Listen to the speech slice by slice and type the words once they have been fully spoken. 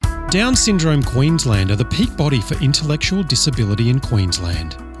Down Syndrome Queensland are the peak body for intellectual disability in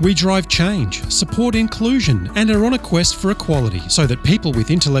Queensland. We drive change, support inclusion, and are on a quest for equality so that people with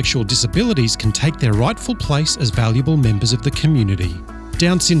intellectual disabilities can take their rightful place as valuable members of the community.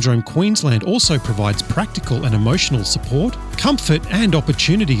 Down Syndrome Queensland also provides practical and emotional support, comfort and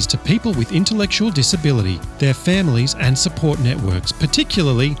opportunities to people with intellectual disability, their families and support networks,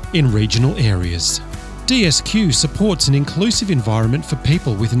 particularly in regional areas. DSQ supports an inclusive environment for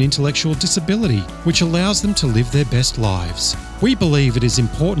people with an intellectual disability, which allows them to live their best lives. We believe it is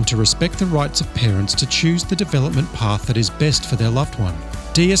important to respect the rights of parents to choose the development path that is best for their loved one.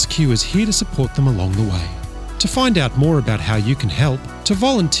 DSQ is here to support them along the way. To find out more about how you can help, to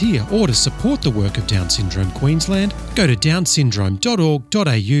volunteer or to support the work of Down Syndrome Queensland, go to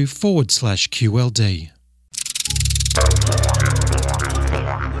downsyndrome.org.au/QLD.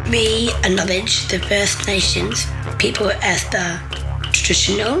 We acknowledge the First Nations people as the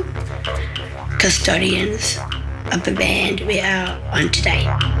traditional custodians of the land we are on today.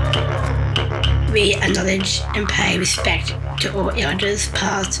 We acknowledge and pay respect to all elders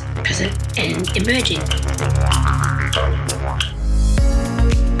past, present and emerging.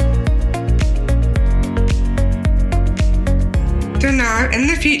 The Now and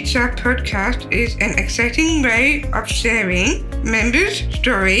the Future podcast is an exciting way of sharing members'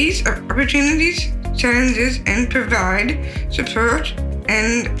 stories of opportunities, challenges, and provide support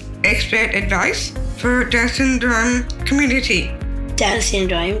and expert advice for Down Syndrome community. Down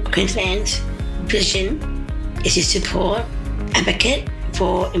Syndrome Queensland's vision is to support, advocate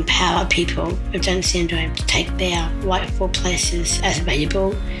for, empower people with Down Syndrome to take their rightful places as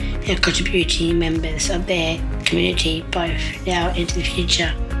valuable and contributing members of their community, both now and into the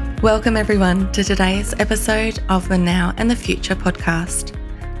future. Welcome everyone to today's episode of the Now and the Future podcast.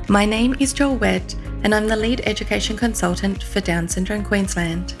 My name is Joel Wedd and I'm the lead education consultant for Down Syndrome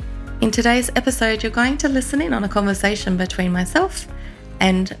Queensland. In today's episode, you're going to listen in on a conversation between myself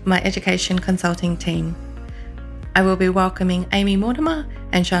and my education consulting team. I will be welcoming Amy Mortimer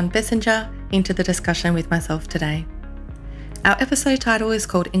and Sean Bessinger into the discussion with myself today. Our episode title is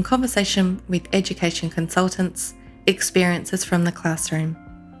called In Conversation with Education Consultants, Experiences from the Classroom.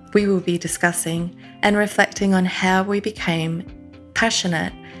 We will be discussing and reflecting on how we became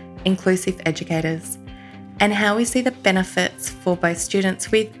passionate, inclusive educators and how we see the benefits for both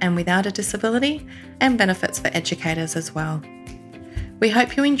students with and without a disability and benefits for educators as well. We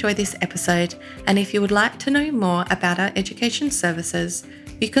hope you enjoy this episode, and if you would like to know more about our education services,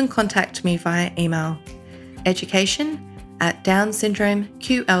 you can contact me via email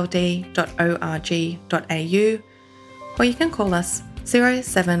education@downsyndromeqld.org.au, or you can call us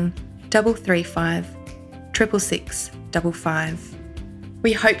 07335 666 55.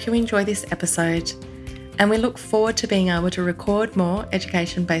 We hope you enjoy this episode, and we look forward to being able to record more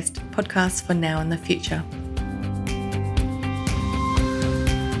education-based podcasts for now and the future.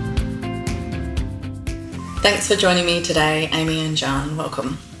 Thanks for joining me today, Amy and John.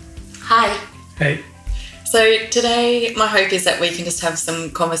 Welcome. Hi. Hey. So today, my hope is that we can just have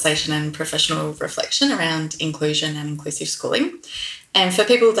some conversation and professional reflection around inclusion and inclusive schooling. And for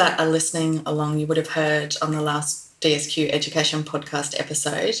people that are listening along, you would have heard on the last DSQ Education podcast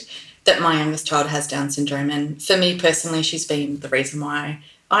episode that my youngest child has Down syndrome. And for me personally, she's been the reason why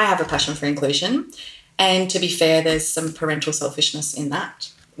I have a passion for inclusion. And to be fair, there's some parental selfishness in that,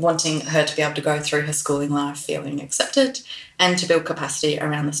 wanting her to be able to go through her schooling life feeling accepted and to build capacity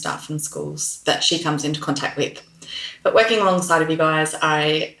around the staff and schools that she comes into contact with. But working alongside of you guys,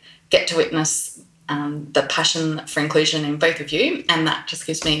 I get to witness the passion for inclusion in both of you, and that just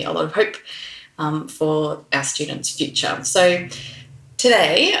gives me a lot of hope for our students' future. So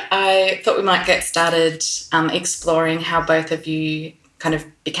today, I thought we might get started exploring how both of you kind of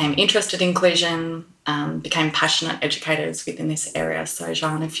became interested in inclusion, became passionate educators within this area. So,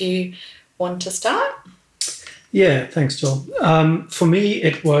 Jean, if you want to start. Yeah, thanks, Joel. For me,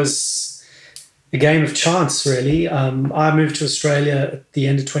 it was a game of chance, really. I moved to Australia at the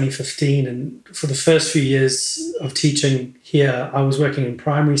end of 2015, and for the first few years of teaching here, I was working in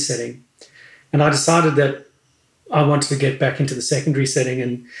primary setting. And I decided that I wanted to get back into the secondary setting.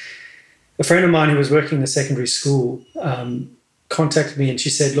 And a friend of mine who was working in a secondary school contacted me, and she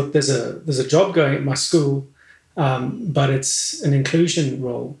said, look, there's a job going at my school, but it's an inclusion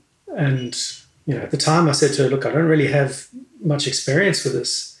role. And, you know, at the time I said to her, look, I don't really have much experience with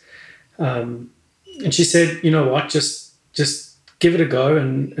this. And she said, you know what, just give it a go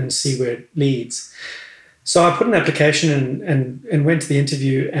and see where it leads. So I put an application and went to the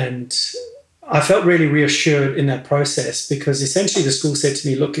interview, and I felt really reassured in that process, because essentially the school said to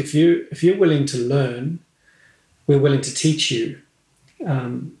me, look, if you're willing to learn, we're willing to teach you.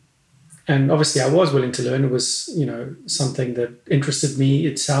 And obviously I was willing to learn. It was, something that interested me.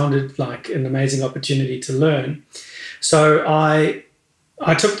 It sounded like an amazing opportunity to learn. So I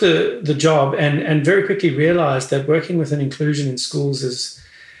took the job and very quickly realized that working with an inclusion in schools is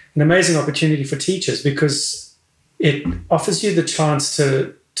an amazing opportunity for teachers, because it offers you the chance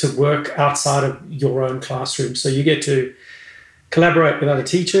to work outside of your own classroom. So you get to collaborate with other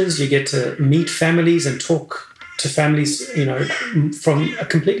teachers, you get to meet families and talk to families, from a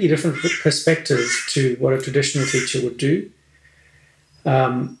completely different perspective to what a traditional teacher would do.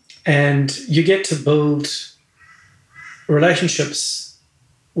 And you get to build relationships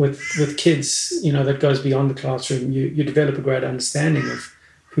with kids, that goes beyond the classroom. You develop a great understanding of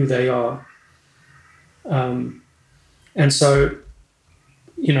who they are. And so,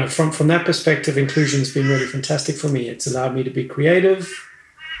 from that perspective, inclusion's been really fantastic for me. It's allowed me to be creative,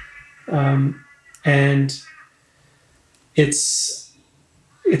 and it's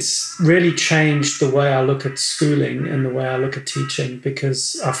really changed the way I look at schooling and the way I look at teaching,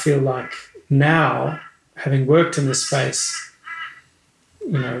 because I feel like now, having worked in this space,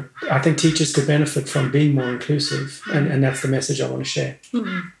 I think teachers could benefit from being more inclusive, and that's the message I want to share.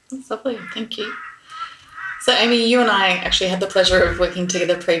 That's lovely. Thank you. So, Amy, you and I actually had the pleasure of working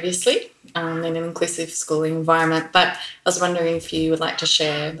together previously in an inclusive schooling environment, but I was wondering if you would like to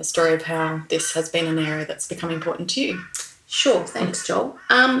share the story of how this has been an area that's become important to you. Sure, thanks, Joel.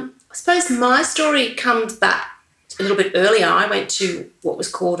 I suppose my story comes back a little bit earlier. I went to what was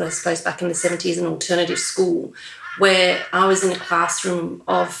called, I suppose, back in the 70s, an alternative school, where I was in a classroom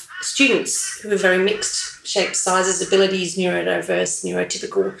of students who were very mixed shapes, sizes, abilities, neurodiverse,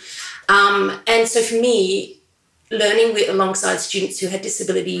 neurotypical. And so for me, learning alongside students who had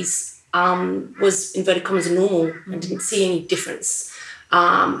disabilities was, inverted commas, normal. I didn't see any difference.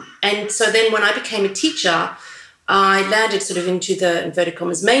 And so then when I became a teacher, I landed sort of into the, inverted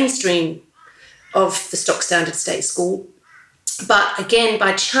commas, mainstream of the stock standard state school. But again,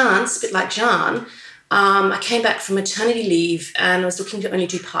 by chance, a bit like Jan, I came back from maternity leave and I was looking to only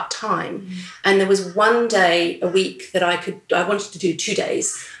do part-time. And there was one day a week that I wanted to do 2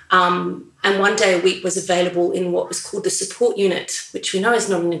 days. And one day a week was available in what was called the support unit, which we know is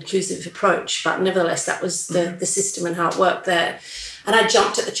not an inclusive approach, but nevertheless, that was the system and how it worked there. And I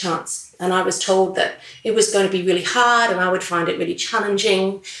jumped at the chance, and I was told that it was going to be really hard and I would find it really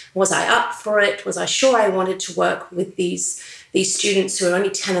challenging. Was I up for it? Was I sure I wanted to work with these students who are only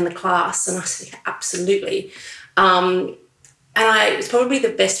 10 in the class? And I said, absolutely. And it was probably the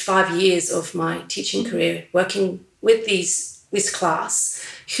best 5 years of my teaching career, working with this class,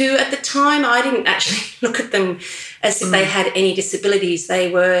 who at the time I didn't actually look at them as if they had any disabilities.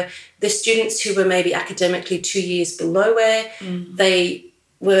 They were the students who were maybe academically 2 years below where they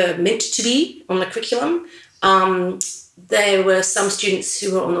were meant to be on the curriculum. There were some students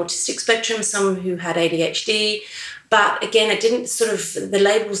who were on the autistic spectrum, some who had ADHD. But again, the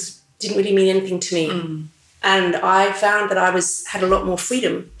labels didn't really mean anything to me. And I found that I had a lot more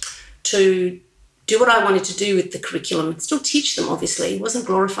freedom to do what I wanted to do with the curriculum, still teach them, obviously. It wasn't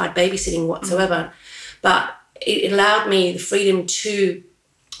glorified babysitting whatsoever, but it allowed me the freedom to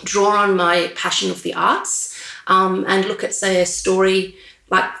draw on my passion of the arts and look at, say, a story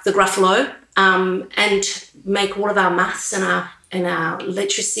like The Gruffalo and make all of our maths and our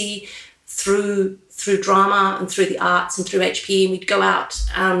literacy through drama and through the arts and through HPE. And we'd go out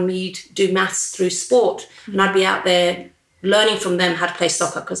and we'd do maths through sport, and I'd be out there learning from them how to play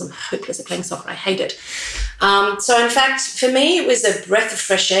soccer, because I'm hopeless at playing soccer. I hate it. So in fact, for me, it was a breath of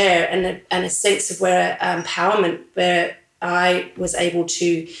fresh air and a sense of empowerment, where I was able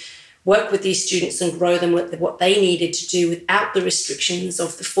to work with these students and grow them with what they needed to do without the restrictions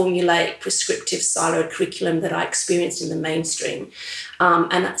of the formulaic, prescriptive, siloed curriculum that I experienced in the mainstream.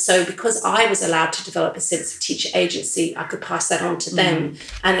 And so because I was allowed to develop a sense of teacher agency, I could pass that on to them.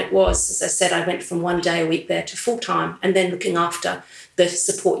 And it was, as I said, I went from 1 day a week there to full-time, and then looking after the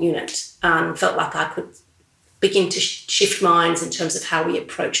support unit, felt like I could begin to shift minds in terms of how we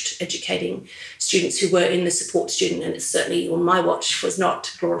approached educating students who were in the support student, and it certainly on my watch was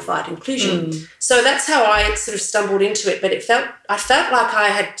not glorified inclusion. So that's how I sort of stumbled into it, but I felt like I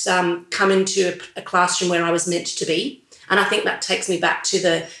had come into a classroom where I was meant to be. And I think that takes me back to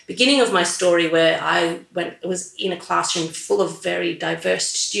the beginning of my story, where I was in a classroom full of very diverse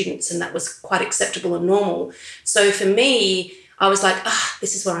students, and that was quite acceptable and normal. So for me, I was like,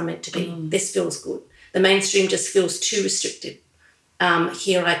 this is where I'm meant to be. This feels good. The mainstream just feels too restricted.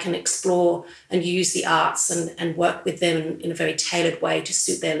 Here I can explore and use the arts and work with them in a very tailored way to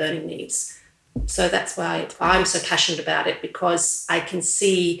suit their learning needs. So that's why I'm so passionate about it, because I can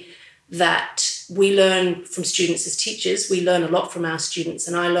see that we learn from students as teachers. We learn a lot from our students,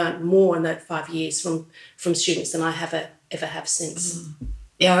 and I learned more in that 5 years from students than I have ever have since.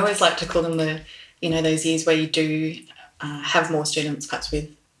 Yeah, I always like to call them those years where you do have more students perhaps with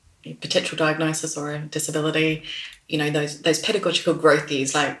potential diagnosis or a disability, those pedagogical growth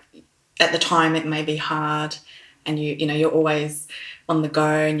years. Like at the time it may be hard and you're always on the go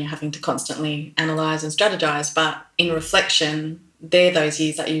and you're having to constantly analyse and strategise, but in reflection, they're those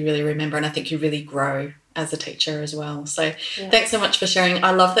years that you really remember, and I think you really grow as a teacher as well. So Thanks so much for sharing.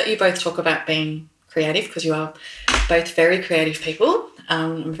 I love that you both talk about being creative, because you are both very creative people.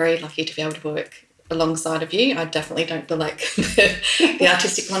 I'm very lucky to be able to work alongside of you. I definitely don't feel like the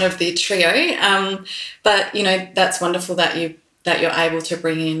artistic one of the trio, but that's wonderful that you're able to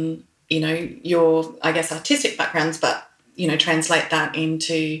bring in your, I guess, artistic backgrounds, but translate that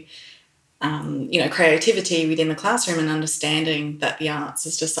into creativity within the classroom, and understanding that the arts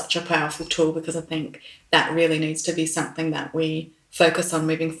is just such a powerful tool, because I think that really needs to be something that we focus on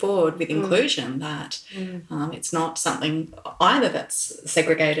moving forward with inclusion, that it's not something either that's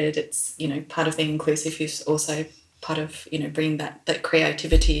segregated. It's, part of being inclusive is also part of, bringing that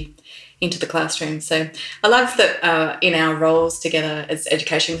creativity into the classroom. So I love that in our roles together as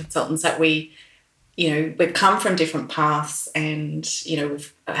education consultants that we've come from different paths and,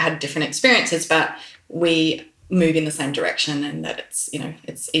 we've had different experiences, but we move in the same direction, and that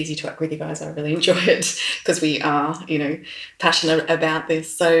it's easy to work with you guys. I really enjoy it because we are, passionate about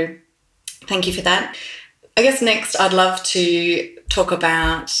this. So thank you for that. I guess next I'd love to talk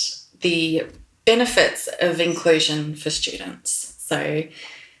about the benefits of inclusion for students. So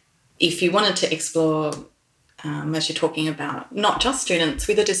if you wanted to explore, as you're talking about, not just students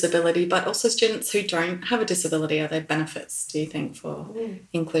with a disability, but also students who don't have a disability, are there benefits, do you think, for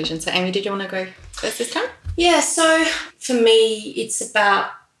inclusion? So Amy, did you want to go first this time? Yeah, so for me, it's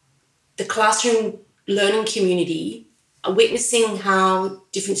about the classroom learning community, witnessing how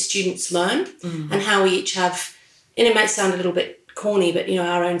different students learn and how we each have, and it may sound a little bit corny, but,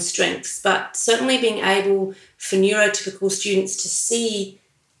 our own strengths, but certainly being able for neurotypical students to see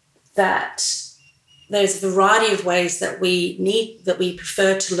that there's a variety of ways that we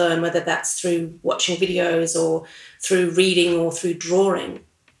prefer to learn, whether that's through watching videos or through reading or through drawing.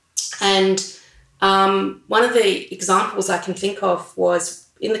 And one of the examples I can think of was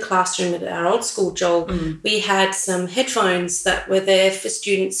in the classroom at our old school, Joel, we had some headphones that were there for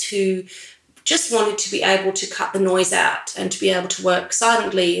students who just wanted to be able to cut the noise out and to be able to work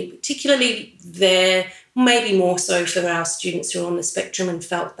silently, particularly there, maybe more so for our students who are on the spectrum and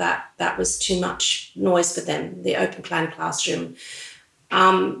felt that that was too much noise for them, the open plan classroom.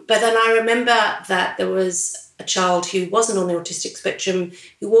 But then I remember that there was a child who wasn't on the autistic spectrum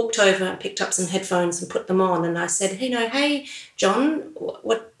who walked over and picked up some headphones and put them on. And I said, hey, John,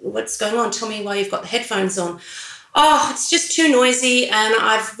 what's going on? Tell me why you've got the headphones on. Oh, it's just too noisy, and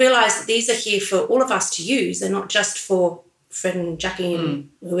I've realised that these are here for all of us to use. They're not just for Fred and Jackie and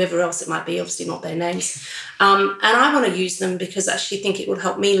whoever else it might be, obviously not their names. And I want to use them because I actually think it will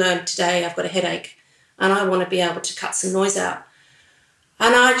help me learn today. I've got a headache and I want to be able to cut some noise out.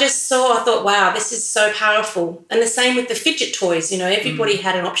 And I thought, wow, this is so powerful. And the same with the fidget toys. Everybody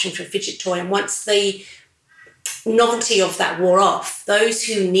had an option for a fidget toy, and once the novelty of that wore off, those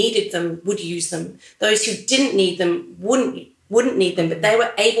who needed them would use them. Those who didn't need them wouldn't need them, but they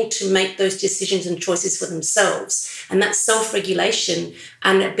were able to make those decisions and choices for themselves. And that self-regulation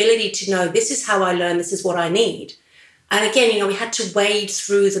and ability to know, this is how I learn, this is what I need. And again, we had to wade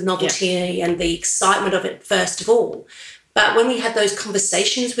through the novelty and the excitement of it first of all. But when we had those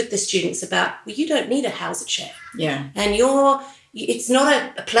conversations with the students about, well, you don't need a Hauser chair. Yeah. And it's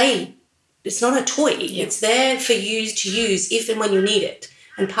not a play. It's not a toy. Yeah. It's there for you to use if and when you need it.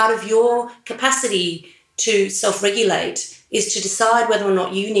 And part of your capacity to self-regulate is to decide whether or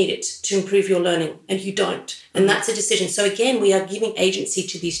not you need it to improve your learning, and you don't. And that's a decision. So again, we are giving agency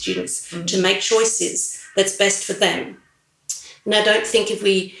to these students to make choices that's best for them. And I don't think if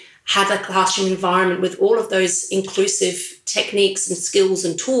we had a classroom environment with all of those inclusive techniques and skills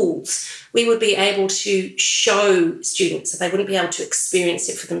and tools, we would be able to show students that they wouldn't be able to experience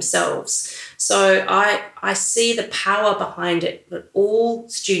it for themselves. So I see the power behind it, that all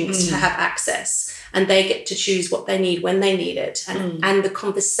students to have access and they get to choose what they need when they need it. And the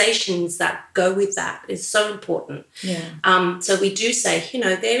conversations that go with that is so important. Yeah. So we do say,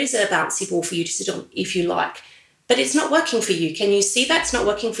 there is a bouncy ball for you to sit on if you like, but it's not working for you. Can you see that? It's not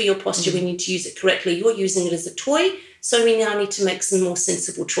working for your posture. We need to use it correctly. You're using it as a toy, so we now need to make some more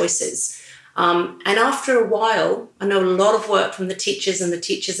sensible choices. And after a while, I know a lot of work from the teachers and the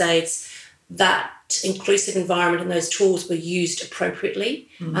teachers' aides, that inclusive environment and those tools were used appropriately.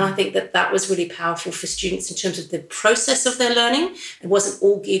 And I think that was really powerful for students in terms of the process of their learning. It wasn't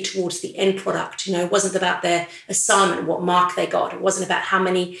all geared towards the end product. It wasn't about their assignment, what mark they got. It wasn't about how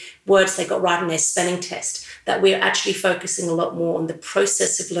many words they got right in their spelling test. That we're actually focusing a lot more on the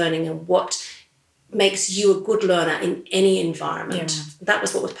process of learning and what makes you a good learner in any environment. Yeah. That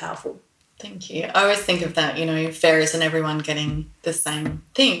was what was powerful. Thank you. I always think of that, fair isn't everyone getting the same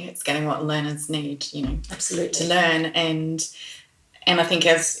thing. It's getting what learners need, absolutely, to learn. And I think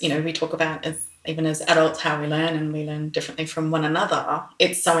as, we talk about even as adults how we learn, and we learn differently from one another,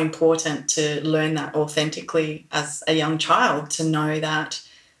 it's so important to learn that authentically as a young child, to know that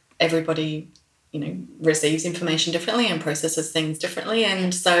everybody receives information differently and processes things differently.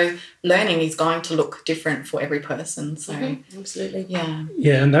 And so learning is going to look different for every person. So absolutely. Yeah.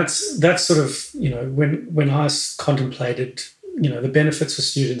 Yeah. And that's sort of, when I contemplated, the benefits for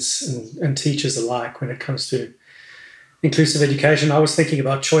students and teachers alike when it comes to inclusive education, I was thinking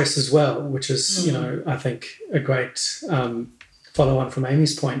about choice as well, which is, I think a great follow on from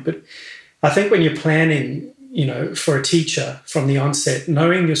Amy's point. But I think when you're planning, for a teacher from the onset,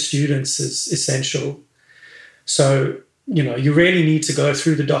 knowing your students is essential. So, you really need to go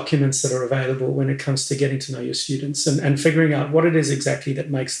through the documents that are available when it comes to getting to know your students and figuring out what it is exactly that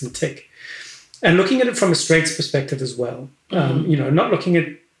makes them tick. And looking at it from a strengths perspective as well. Not looking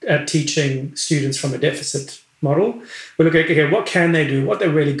at teaching students from a deficit model. We're looking at, okay, what can they do, what they're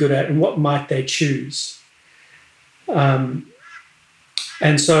really good at, and what might they choose. And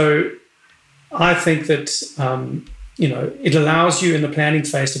so I think that, it allows you in the planning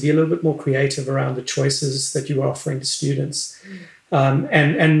phase to be a little bit more creative around the choices that you are offering to students,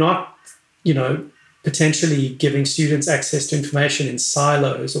 and not, potentially giving students access to information in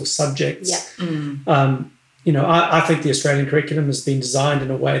silos or subjects. Yeah. I think the Australian curriculum has been designed in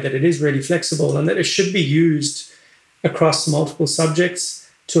a way that it is really flexible and that it should be used across multiple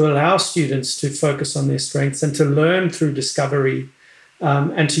subjects to allow students to focus on their strengths and to learn through discovery.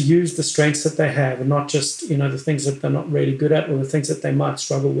 And to use the strengths that they have and not just, the things that they're not really good at or the things that they might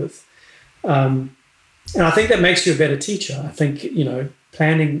struggle with. And I think that makes you a better teacher. I think,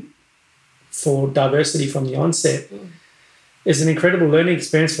 planning for diversity from the onset is an incredible learning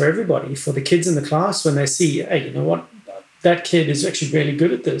experience for everybody, for the kids in the class when they see, hey, you know what, that kid is actually really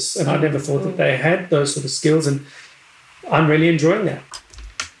good at this. And I never thought that they had those sort of skills, and I'm really enjoying that.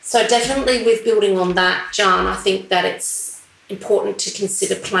 So definitely with building on that, John, I think that it's important to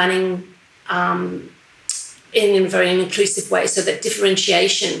consider planning in a very inclusive way, so that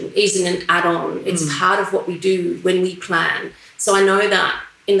differentiation isn't an add-on. It's part of what we do when we plan. So I know that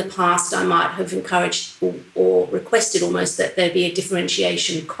in the past I might have encouraged or requested almost that there be a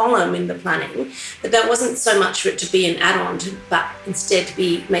differentiation column in the planning, but that wasn't so much for it to be an add-on, but instead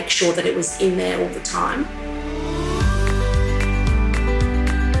to make sure that it was in there all the time.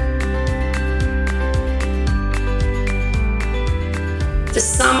 For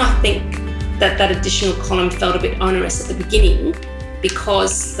some, I think that additional column felt a bit onerous at the beginning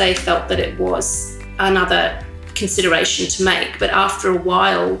because they felt that it was another consideration to make. But after a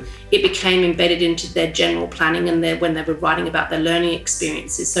while, it became embedded into their general planning and when they were writing about their learning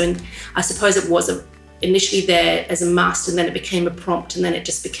experiences. So I suppose it was initially there as a must, and then it became a prompt, and then it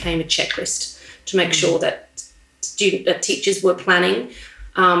just became a checklist to make sure that teachers were planning.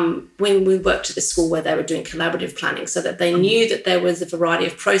 When we worked at the school where they were doing collaborative planning, so that they knew that there was a variety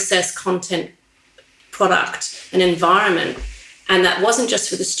of process, content, product and environment, and that wasn't just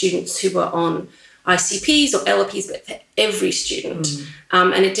for the students who were on ICPs or LRPs, but for every student.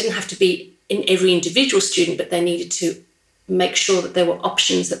 And it didn't have to be in every individual student, but they needed to make sure that there were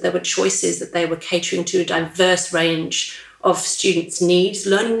options, that there were choices, that they were catering to a diverse range of students' needs,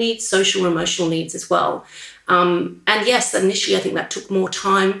 learning needs, social and emotional needs as well. And yes, initially I think that took more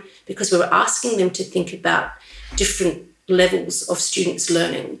time because we were asking them to think about different levels of students'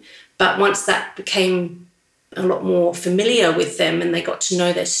 learning. But once that became a lot more familiar with them and they got to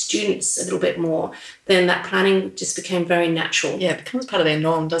know their students a little bit more, then that planning just became very natural. Yeah, it becomes part of their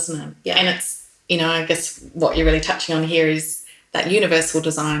norm, doesn't it? Yeah. And it's, I guess what you're really touching on here is that universal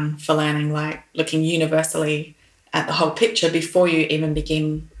design for learning, like looking universally at the whole picture before you even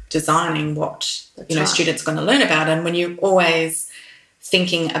begin designing what students are going to learn about. And when you're always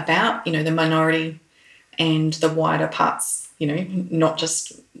thinking about the minority and the wider parts, not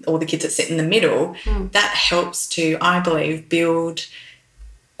just all the kids that sit in the middle, that helps to, I believe, build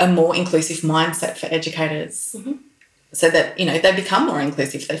a more inclusive mindset for educators, so that they become more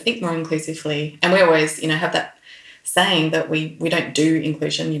inclusive, they think more inclusively. And we always have that saying that we don't do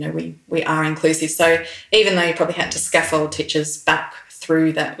inclusion, we are inclusive. So even though you probably had to scaffold teachers back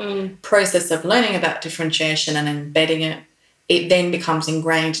through that process of learning about differentiation and embedding it, it then becomes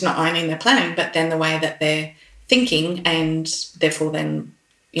ingrained not only in their planning, but then the way that they're thinking and therefore then,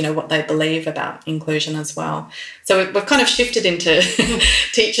 you know, what they believe about inclusion as well. So we've kind of shifted into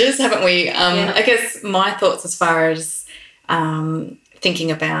teachers, haven't we? I guess my thoughts as far as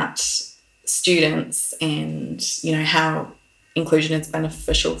thinking about students and, you know, how inclusion is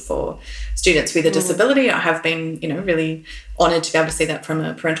beneficial for students with a disability. I have been, you know, really honoured to be able to see that from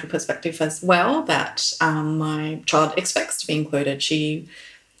a parental perspective as well, that my child expects to be included. She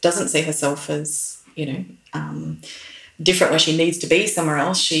doesn't see herself as, you know, different where she needs to be somewhere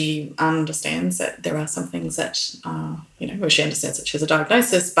else. She understands that there are some things that, you know, well, she understands that she has a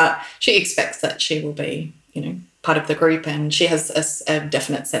diagnosis, but she expects that she will be, you know, part of the group, and she has a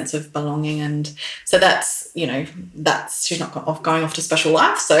definite sense of belonging. And so that's, you know, that's, she's not going off to special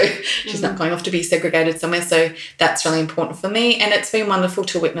life, so she's not going off to be segregated somewhere. So that's really important for me. And it's been wonderful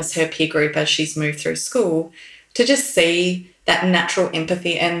to witness her peer group as she's moved through school, to just see that natural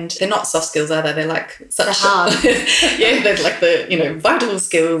empathy. And they're not soft skills, are they? They're like such hard. Yeah, they're like the, you know, vital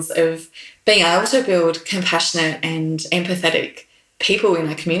skills of being able to build compassionate and empathetic people in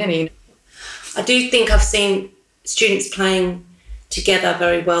our community. I do think I've seen students playing together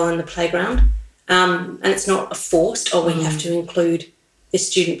very well in the playground, and it's not a forced, we have to include this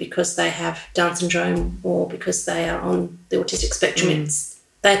student because they have Down syndrome or because they are on the autistic spectrum.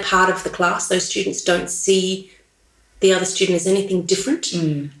 They're part of the class. Those students don't see the other student as anything different.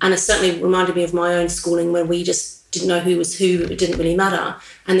 And it certainly reminded me of my own schooling, where we just didn't know who was who. It didn't really matter.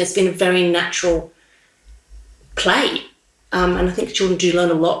 And there's been a very natural play. And I think children do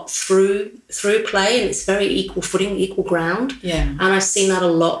learn a lot through play, and it's very equal footing, equal ground. Yeah. And I've seen that a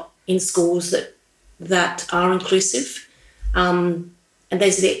lot in schools that are inclusive. And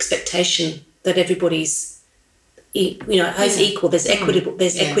there's the expectation that everybody's, you know, has equal. There's equitable.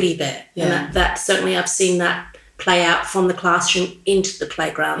 There's equity there. Yeah. And that certainly I've seen that play out from the classroom into the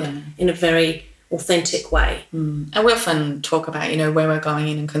playground in a very authentic way. And we often talk about, you know, where we're going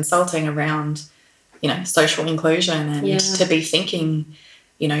in and consulting around, you know, social inclusion, and to be thinking,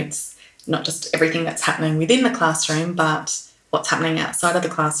 you know, it's not just everything that's happening within the classroom, but what's happening outside of the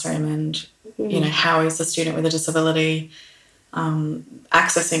classroom, and, you know, how is the student with a disability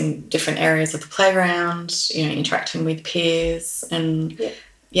accessing different areas of the playground, you know, interacting with peers. And,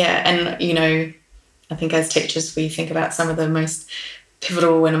 and, you know, I think as teachers we think about some of the most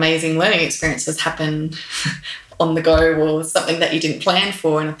pivotal and amazing learning experiences happen on the go, or something that you didn't plan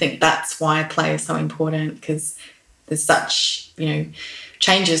for. And I think that's why play is so important, because there's such, you know,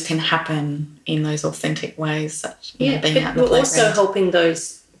 changes can happen in those authentic ways, such, you know, being out in the playground. We're also helping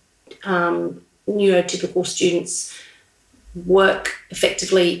those neurotypical students work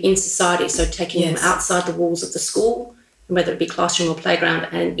effectively in society, so taking them outside the walls of the school, whether it be classroom or playground,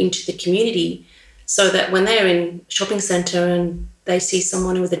 and into the community, so that when they're in a shopping centre and they see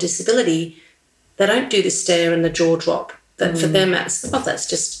someone with a disability, they don't do the stare and the jaw drop. That for them, that's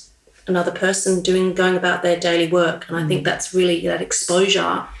just another person going about their daily work. And I think that's really, that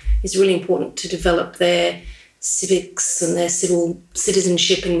exposure is really important to develop their civics and their civil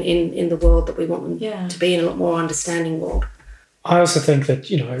citizenship in the world that we want them to be in, a lot more understanding world. I also think that,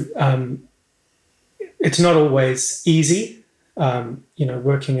 you know, it's not always easy, you know,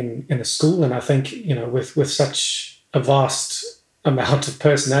 working in a school. And I think, you know, with such a vast amount of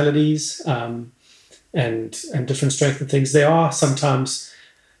personalities and different strengths and things, there are sometimes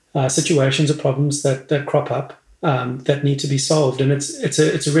situations or problems that crop up that need to be solved. And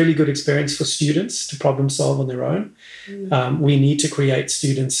it's a really good experience for students to problem solve on their own. We need to create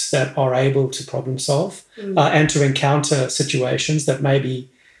students that are able to problem solve and to encounter situations that maybe,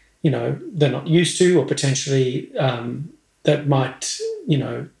 you know, they're not used to, or potentially that might, you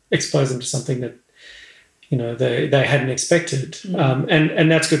know, expose them to something that, you know, they hadn't expected. And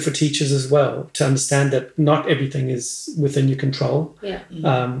that's good for teachers as well, to understand that not everything is within your control.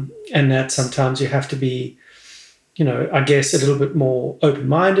 And that sometimes you have to be, you know, I guess a little bit more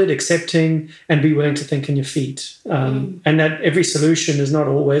open-minded, accepting, and be willing to think on your feet. And that every solution is not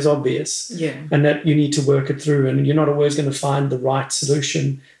always obvious. And that you need to work it through, and you're not always going to find the right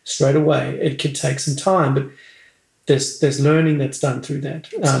solution straight away. It could take some time, but there's learning that's done through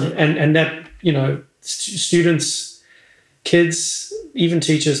that. And that, you know, students, kids, even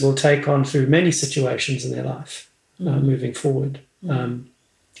teachers will take on through many situations in their life moving forward.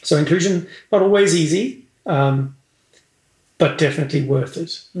 So inclusion, not always easy, but definitely worth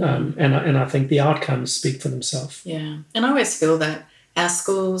it. And I think the outcomes speak for themselves. Yeah. And I always feel that our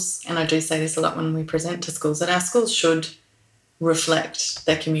schools, and I do say this a lot when we present to schools, that our schools should reflect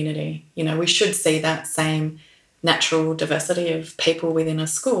their community. You know, we should see that same natural diversity of people within a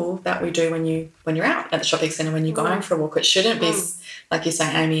school that we do when you're out at the shopping centre, when you're going for a walk. It shouldn't be, like you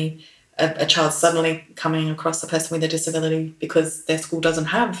say, Amy, a child suddenly coming across a person with a disability because their school doesn't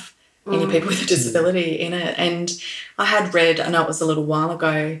have any people with a disability in it. And I had read, I know it was a little while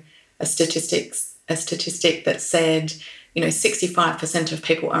ago, a statistic that said, 65% of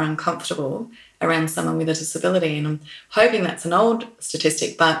people are uncomfortable around someone with a disability. And I'm hoping that's an old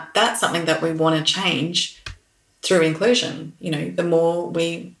statistic, but that's something that we want to change through inclusion. The more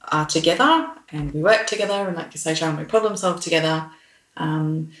we are together and we work together, and like you say, Sharon, we problem solve together,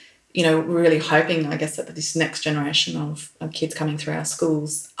 we're really hoping, I guess, that this next generation of kids coming through our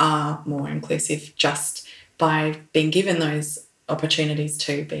schools are more inclusive just by being given those opportunities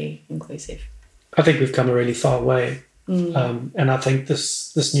to be inclusive. I think we've come a really far way. And I think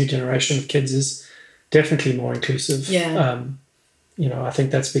this new generation of kids is definitely more inclusive. Yeah. I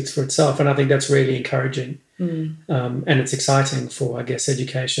think that speaks for itself, and I think that's really encouraging. And it's exciting for, I guess,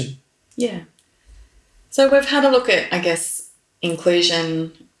 education. Yeah. So we've had a look at, I guess,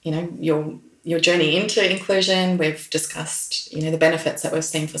 inclusion, your journey into inclusion. We've discussed, the benefits that we've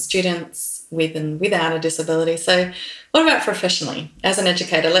seen for students with and without a disability. So what about professionally? As an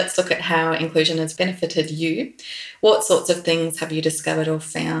educator, let's look at how inclusion has benefited you. What sorts of things have you discovered or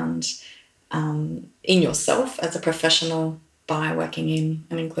found in yourself as a professional by working in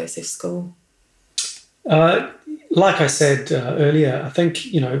an inclusive school? Like I said earlier, I think,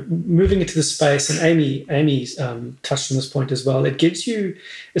 moving into the space, and Amy touched on this point as well, it gives you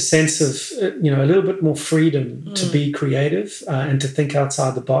a sense of, a little bit more freedom to be creative and to think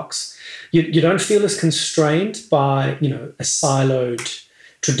outside the box. You don't feel as constrained by, a siloed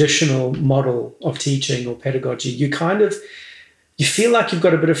traditional model of teaching or pedagogy. You feel like you've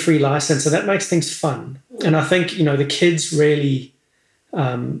got a bit of free license, and that makes things fun. And I think, the kids really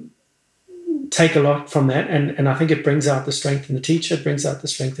take a lot from that, and I think it brings out the strength in the teacher, it brings out the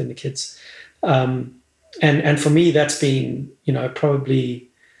strength in the kids. And for me, that's been, probably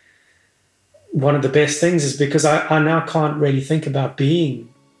one of the best things, is because I now can't really think about being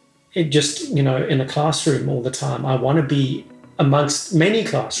just, in a classroom all the time. I want to be amongst many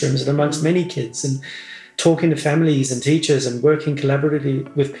classrooms and amongst many kids, and talking to families and teachers and working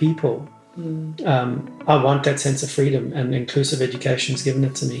collaboratively with people. I want that sense of freedom, and inclusive education's given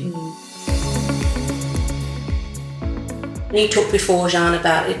it to me. You talked before, Jean,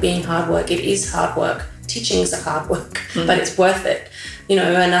 about it being hard work. It is hard work. Teaching is a hard work, but it's worth it.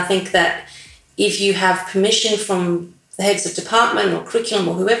 And I think that if you have permission from the heads of department or curriculum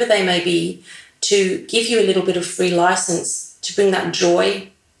or whoever they may be to give you a little bit of free license to bring that joy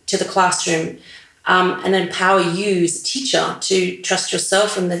to the classroom, and empower you as a teacher to trust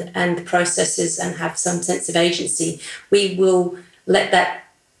yourself and the processes and have some sense of agency, we will let that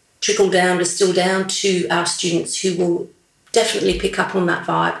distill down to our students, who will definitely pick up on that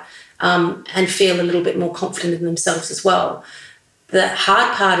vibe and feel a little bit more confident in themselves as well. The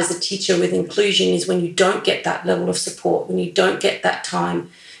hard part as a teacher with inclusion is when you don't get that level of support, when you don't get that time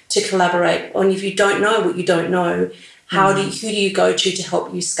to collaborate, and if you don't know what you don't know, who do you go to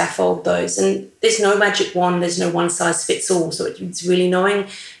help you scaffold those? And there's no magic wand, there's no one size fits all. So it's really knowing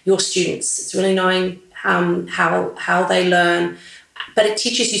your students, it's really knowing how they learn, but it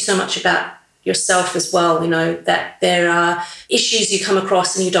teaches you so much about yourself as well, that there are issues you come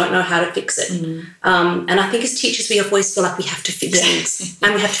across and you don't know how to fix it. And I think as teachers, we always feel like we have to fix things,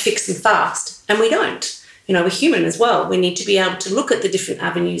 and we have to fix them fast, and we don't. We're human as well. We need to be able to look at the different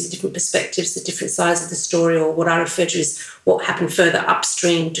avenues, the different perspectives, the different sides of the story, or what I refer to as what happened further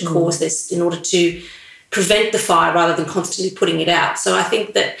upstream to cause this, in order to prevent the fire rather than constantly putting it out. So I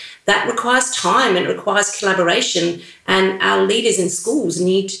think that requires time, and it requires collaboration, and our leaders in schools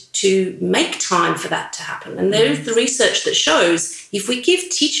need to make time for that to happen. And there is the research that shows if we give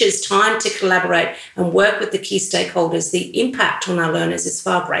teachers time to collaborate and work with the key stakeholders, the impact on our learners is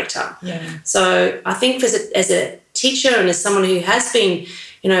far greater. Yeah. So I think as a teacher and as someone who has been,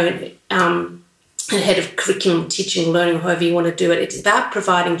 head of curriculum, teaching, learning, however you want to do it, it's about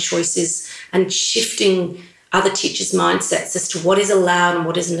providing choices and shifting other teachers' mindsets as to what is allowed and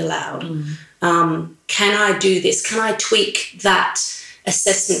what isn't allowed. Can I do this? Can I tweak that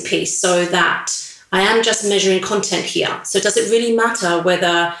assessment piece so that I am just measuring content here? So does it really matter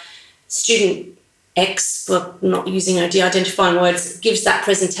whether student X, but not using de-identifying words, gives that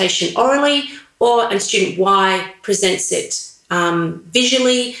presentation orally, and student Y presents it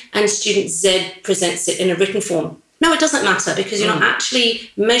visually, and student Z presents it in a written form? No, it doesn't matter, because you're not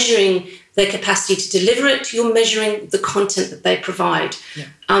actually measuring their capacity to deliver it, you're measuring the content that they provide.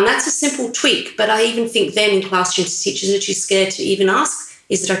 That's a simple tweak, but I even think then in classrooms teachers are too scared to even ask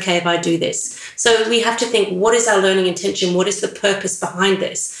Is it okay if I do this? So we have to think, what is our learning intention? What is the purpose behind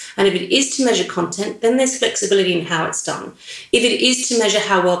this? And if it is to measure content, then there's flexibility in how it's done. If it is to measure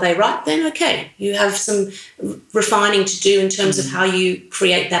how well they write, then okay, you have some refining to do in terms of how you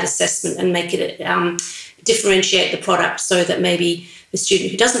create that assessment and make it differentiate the product so that maybe the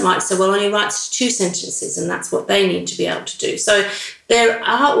student who doesn't write so well only writes 2 sentences, and that's what they need to be able to do. So there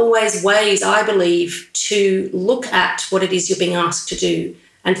are always ways, I believe, to look at what it is you're being asked to do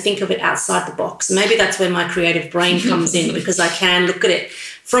and think of it outside the box. Maybe that's where my creative brain comes in, because I can look at it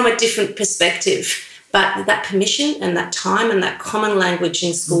from a different perspective. But that permission and that time and that common language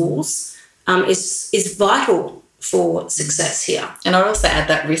in schools is vital for success here. And I'd also add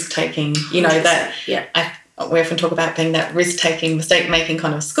that risk-taking, we often talk about being that risk-taking, mistake-making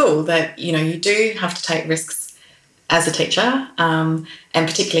kind of school, that, you do have to take risks as a teacher, and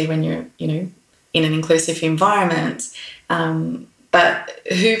particularly when you're, in an inclusive environment. But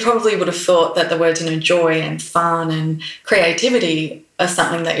who probably would have thought that the words, joy and fun and creativity are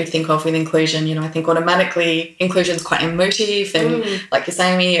something that you'd think of with inclusion. I think automatically inclusion is quite emotive, and like you're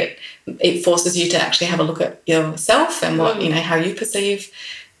saying, Amy, it forces you to actually have a look at yourself and what, how you perceive,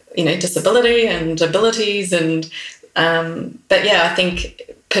 disability and abilities. And, but yeah, I think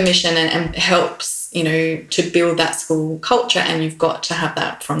permission and helps, to build that school culture, and you've got to have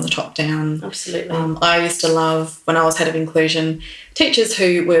that from the top down. Absolutely. I used to love, when I was head of inclusion, teachers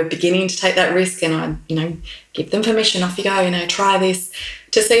who were beginning to take that risk, and I'd, give them permission, off you go, try this,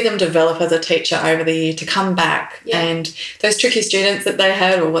 to see them develop as a teacher over the year, to come back. Yeah. And those tricky students that they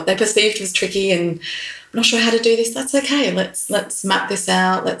had, or what they perceived was tricky, and I'm not sure how to do this, that's okay. Let's map this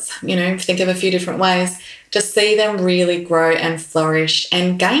out. Let's, think of a few different ways. To see them really grow and flourish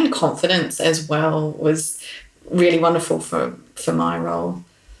and gain confidence as well was really wonderful for my role.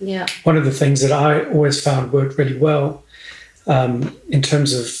 Yeah. One of the things that I always found worked really well in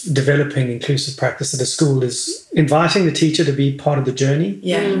terms of developing inclusive practice at a school is inviting the teacher to be part of the journey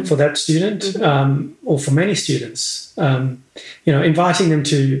for that student, or for many students. Inviting them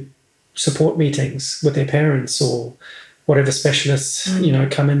to support meetings with their parents or whatever specialists,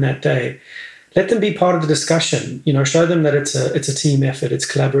 come in that day. Let them be part of the discussion, show them that it's a team effort, it's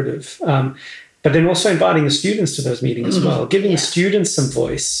collaborative. But then also inviting the students to those meetings as well. Giving the students some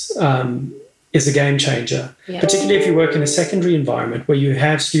voice is a game changer, particularly if you work in a secondary environment where you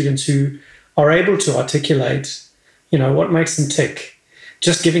have students who are able to articulate, what makes them tick.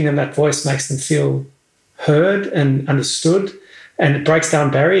 Just giving them that voice makes them feel heard and understood, and it breaks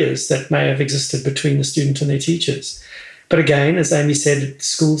down barriers that may have existed between the student and their teachers. But again, as Amy said,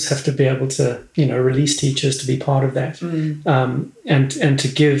 schools have to be able to, release teachers to be part of that, and to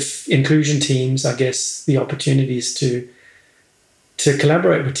give inclusion teams, I guess, the opportunities to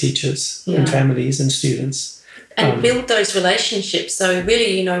collaborate with teachers and families and students. And build those relationships. So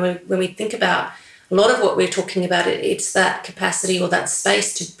really, when we think about a lot of what we're talking about, it's that capacity or that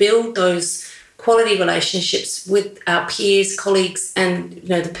space to build those quality relationships with our peers, colleagues, and,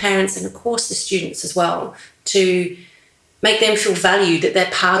 the parents, and of course the students as well, to make them feel valued, that they're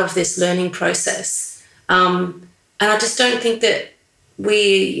part of this learning process. And I just don't think that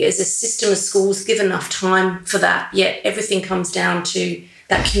we as a system of schools give enough time for that, yet everything comes down to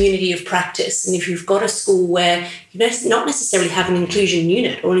that community of practice. And if you've got a school where you not necessarily have an inclusion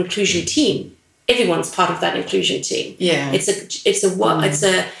unit or an inclusion team, everyone's part of that inclusion team. Yeah. It's a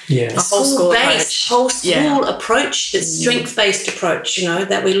school-based, whole school approach, that's strength-based approach,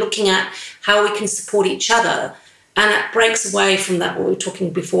 that we're looking at how we can support each other. And it breaks away from that, what we were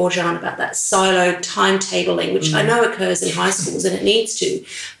talking before, Jean, about that siloed timetabling, which I know occurs in high schools and it needs to.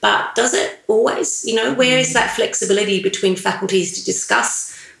 But does it always? Where is that flexibility between faculties to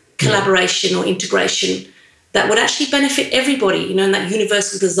discuss collaboration or integration that would actually benefit everybody, in that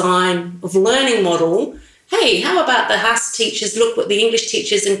universal design of learning model? Hey, how about the HASS teachers look at the English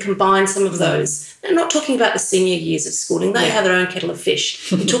teachers and combine some of those? I'm not talking about the senior years of schooling. They have their own kettle of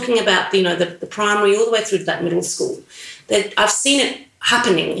fish. You're talking about, the primary all the way through to that middle school. I've seen it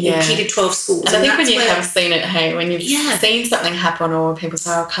happening in Key to 12 schools. And I think when you have seen it, when you've seen something happen, or people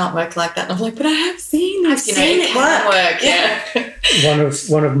say, I can't work like that. And I'm like, but I have seen this. I've seen it work. Yeah.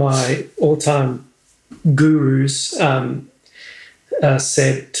 One of my all-time gurus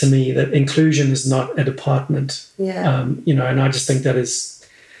said to me that inclusion is not a department. And I just think that is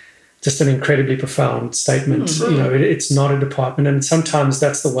just an incredibly profound statement. It's not a department, and sometimes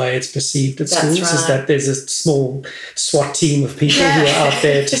that's the way it's perceived at schools, is that there's a small SWAT team of people who are out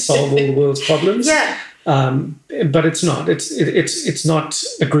there to solve all the world's problems. But it's not. It's not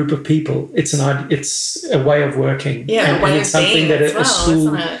a group of people. It's a way of working. And it's something that a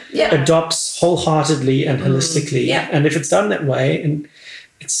school adopts wholeheartedly and holistically. And if it's done that way, and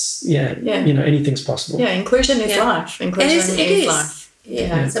it's anything's possible. Yeah, inclusion is life. Inclusion is life.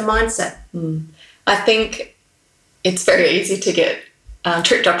 Yeah, it's a mindset. I think it's very easy to get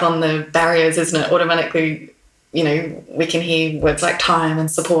tripped up on the barriers, isn't it? Automatically, we can hear words like time and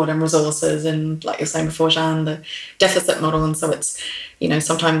support and resources and, like you're saying before, Jean, the deficit model. And so it's,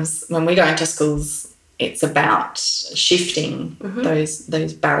 sometimes when we go into schools, it's about shifting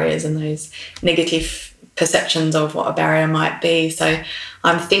those barriers and those negative perceptions of what a barrier might be. So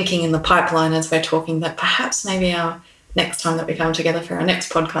I'm thinking in the pipeline as we're talking that perhaps maybe our next time that we come together for our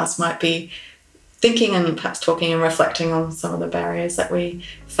next podcast might be thinking and perhaps talking and reflecting on some of the barriers that we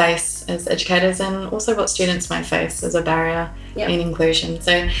face as educators and also what students may face as a barrier in inclusion.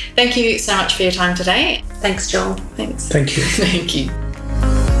 So thank you so much for your time today. Thanks, Joel. Thanks. Thank you. Thank you.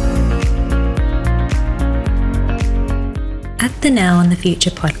 At the Now and the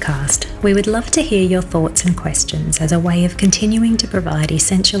Future podcast, we would love to hear your thoughts and questions as a way of continuing to provide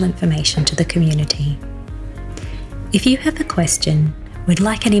essential information to the community. If you have a question, would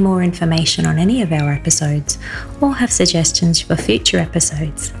like any more information on any of our episodes, or have suggestions for future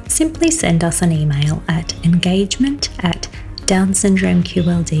episodes, simply send us an email at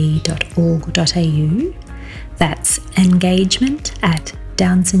engagement@downsyndromeqld.org.au. That's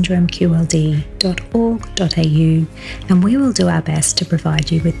engagement@downsyndromeqld.org.au, and we will do our best to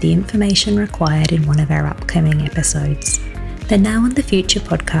provide you with the information required in one of our upcoming episodes. The Now and the Future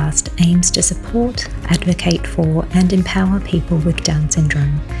podcast aims to support, advocate for, and empower people with Down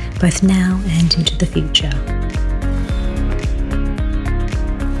syndrome, both now and into the future.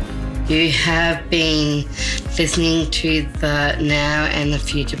 You have been listening to the Now and the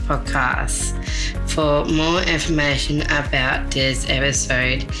Future podcast. For more information about this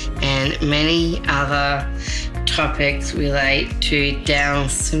episode and many other topics relate to Down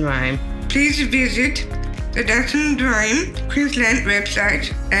syndrome, please visit the Down Syndrome Queensland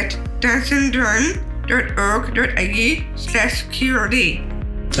website at downsyndrome.org.au/QLD.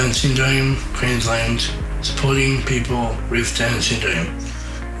 Down Syndrome Queensland, supporting people with Down syndrome,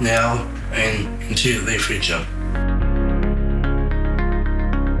 now and into the future.